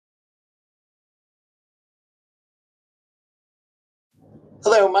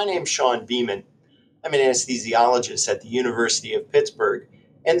Hello, my name's Shawn Beaman. I'm an anesthesiologist at the University of Pittsburgh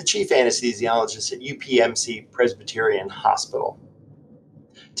and the chief anesthesiologist at UPMC Presbyterian Hospital.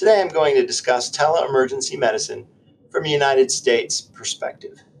 Today I'm going to discuss tele-emergency medicine from a United States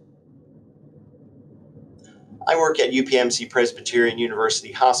perspective. I work at UPMC Presbyterian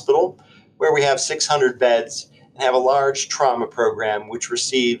University Hospital, where we have 600 beds and have a large trauma program which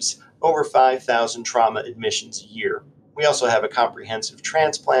receives over 5,000 trauma admissions a year. We also have a comprehensive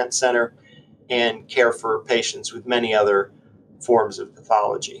transplant center and care for patients with many other forms of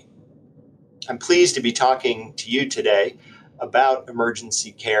pathology. I'm pleased to be talking to you today about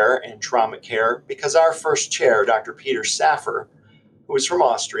emergency care and trauma care because our first chair, Dr. Peter Saffer, who was from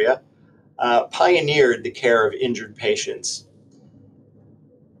Austria, pioneered the care of injured patients.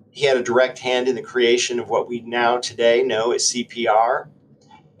 He had a direct hand in the creation of what we now today know as CPR,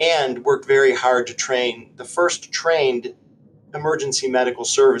 and worked very hard to train the first trained emergency medical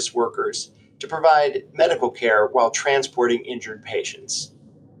service workers to provide medical care while transporting injured patients.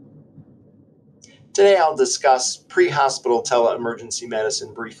 Today I'll discuss pre-hospital tele-emergency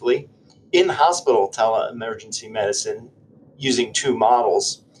medicine briefly, in-hospital tele-emergency medicine using two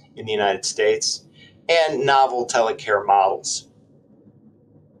models in the United States, and novel telecare models.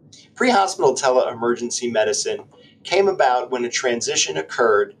 Pre-hospital tele-emergency medicine came about when a transition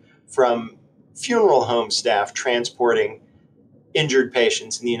occurred from funeral home staff transporting injured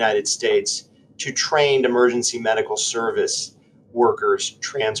patients in the United States to trained emergency medical service workers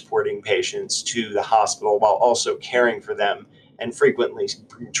transporting patients to the hospital while also caring for them and frequently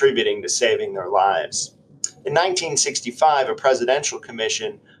contributing to saving their lives. In 1965, a presidential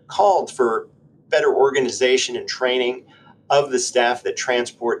commission called for better organization and training of the staff that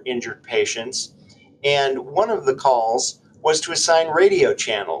transport injured patients, and one of the calls was to assign radio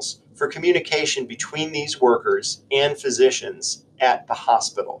channels for communication between these workers and physicians at the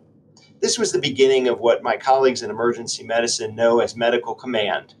hospital. This was the beginning of what my colleagues in emergency medicine know as medical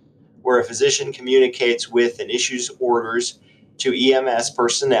command, where a physician communicates with and issues orders to EMS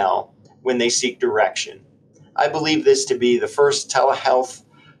personnel when they seek direction. I believe this to be the first telehealth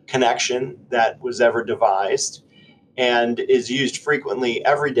connection that was ever devised, and is used frequently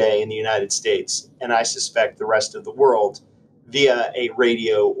every day in the United States, and I suspect the rest of the world, via a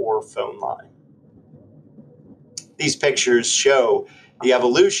radio or phone line. These pictures show the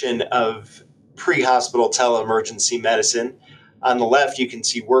evolution of pre-hospital tele-emergency medicine. On the left, you can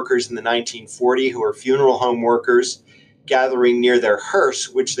see workers in the 1940s who are funeral home workers gathering near their hearse,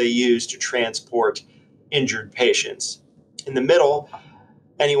 which they use to transport injured patients. In the middle,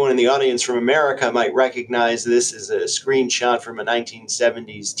 anyone in the audience from America might recognize this as a screenshot from a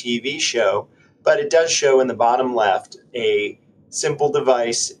 1970s TV show, but it does show in the bottom left a simple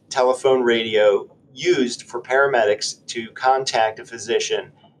device, telephone radio, used for paramedics to contact a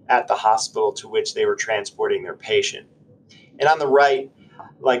physician at the hospital to which they were transporting their patient. And on the right,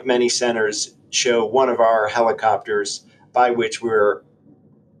 like many centers, show one of our helicopters by which we're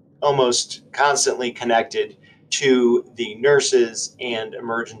almost constantly connected to the nurses and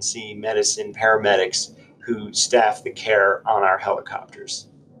emergency medicine paramedics who staff the care on our helicopters.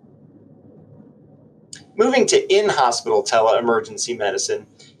 Moving to in-hospital tele-emergency medicine,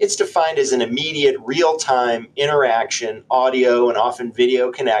 it's defined as an immediate, real-time interaction, audio and often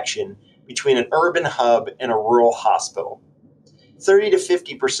video connection between an urban hub and a rural hospital. 30 to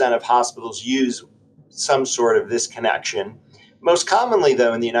 50% of hospitals use some sort of this connection. Most commonly,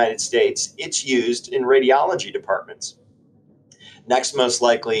 though, in the United States, it's used in radiology departments. Next, most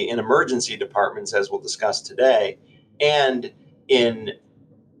likely in emergency departments, as we'll discuss today, and in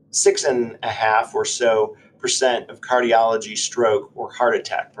 6.5% or so of cardiology, stroke, or heart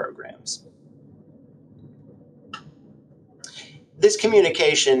attack programs. This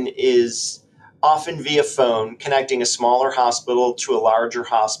communication is often via phone, connecting a smaller hospital to a larger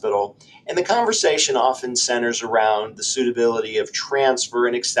hospital, and the conversation often centers around the suitability of transfer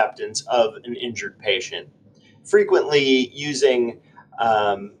and acceptance of an injured patient, frequently using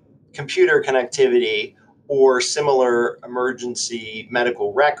computer connectivity or similar emergency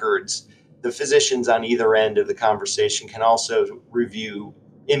medical records. The physicians on either end of the conversation can also review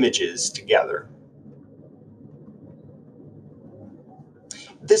images together.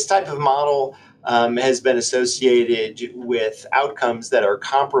 This type of model has been associated with outcomes that are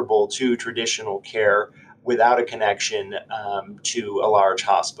comparable to traditional care without a connection to a large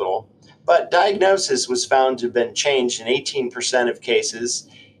hospital. But diagnosis was found to have been changed in 18% of cases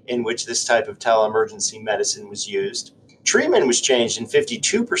in which this type of tele-emergency medicine was used. Treatment was changed in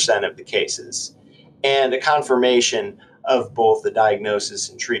 52% of the cases, and a confirmation of both the diagnosis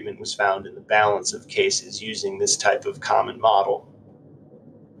and treatment was found in the balance of cases using this type of common model.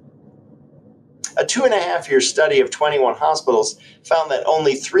 A 2.5-year study of 21 hospitals found that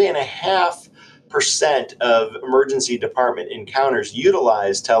only 3.5% of emergency department encounters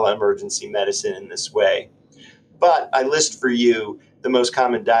utilize tele-emergency medicine in this way. But I list for you the most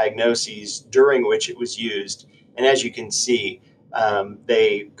common diagnoses during which it was used. And as you can see,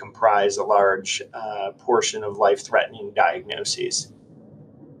 they comprise a large portion of life-threatening diagnoses.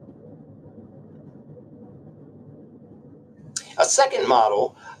 A second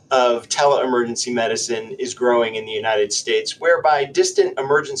model of tele-emergency medicine is growing in the United States, whereby distant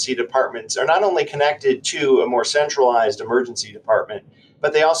emergency departments are not only connected to a more centralized emergency department,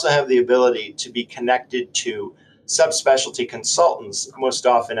 but they also have the ability to be connected to subspecialty consultants, most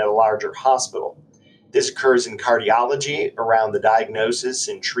often at a larger hospital. This occurs in cardiology around the diagnosis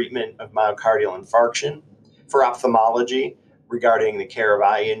and treatment of myocardial infarction, for ophthalmology regarding the care of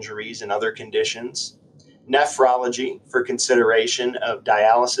eye injuries and other conditions, nephrology for consideration of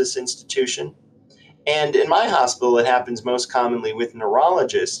dialysis institution, and in my hospital it happens most commonly with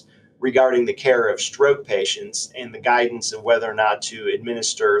neurologists regarding the care of stroke patients and the guidance of whether or not to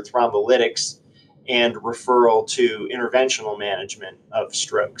administer thrombolytics and referral to interventional management of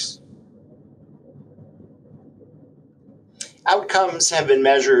strokes. Outcomes have been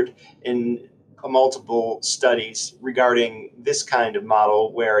measured in multiple studies regarding this kind of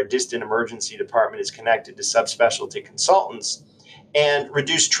model where a distant emergency department is connected to subspecialty consultants, and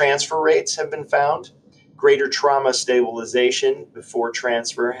reduced transfer rates have been found. Greater trauma stabilization before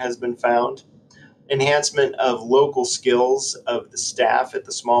transfer has been found. Enhancement of local skills of the staff at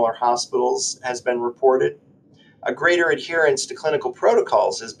the smaller hospitals has been reported. A greater adherence to clinical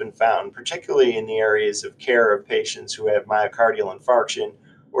protocols has been found, particularly in the areas of care of patients who have myocardial infarction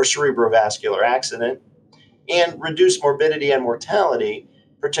or cerebrovascular accident, and reduced morbidity and mortality,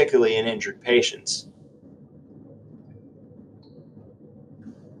 particularly in injured patients.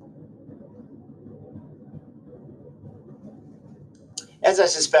 As I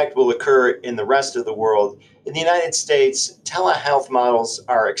suspect will occur in the rest of the world, in the United States, telehealth models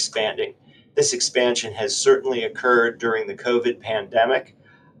are expanding. This expansion has certainly occurred during the COVID pandemic,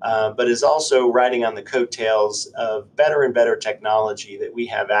 but is also riding on the coattails of better and better technology that we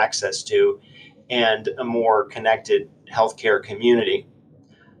have access to and a more connected healthcare community.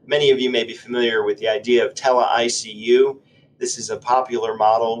 Many of you may be familiar with the idea of tele-ICU. This is a popular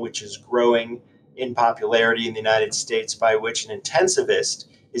model which is growing in popularity in the United States, by which an intensivist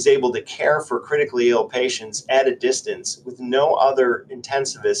is able to care for critically ill patients at a distance with no other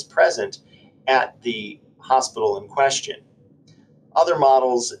intensivist present at the hospital in question. Other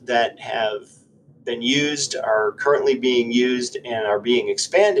models that have been used, are currently being used, and are being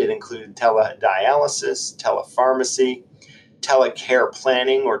expanded include teledialysis, telepharmacy, telecare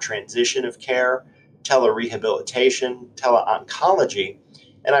planning or transition of care, telerehabilitation, teleoncology.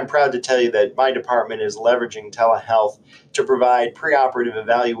 And I'm proud to tell you that my department is leveraging telehealth to provide preoperative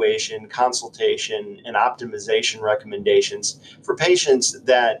evaluation, consultation, and optimization recommendations for patients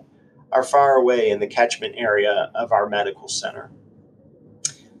that are far away in the catchment area of our medical center.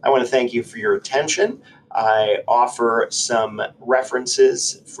 I want to thank you for your attention. I offer some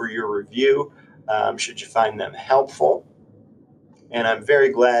references for your review, should you find them helpful. And I'm very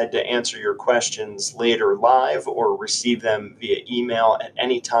glad to answer your questions later live or receive them via email at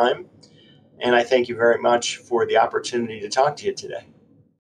any time. And I thank you very much for the opportunity to talk to you today.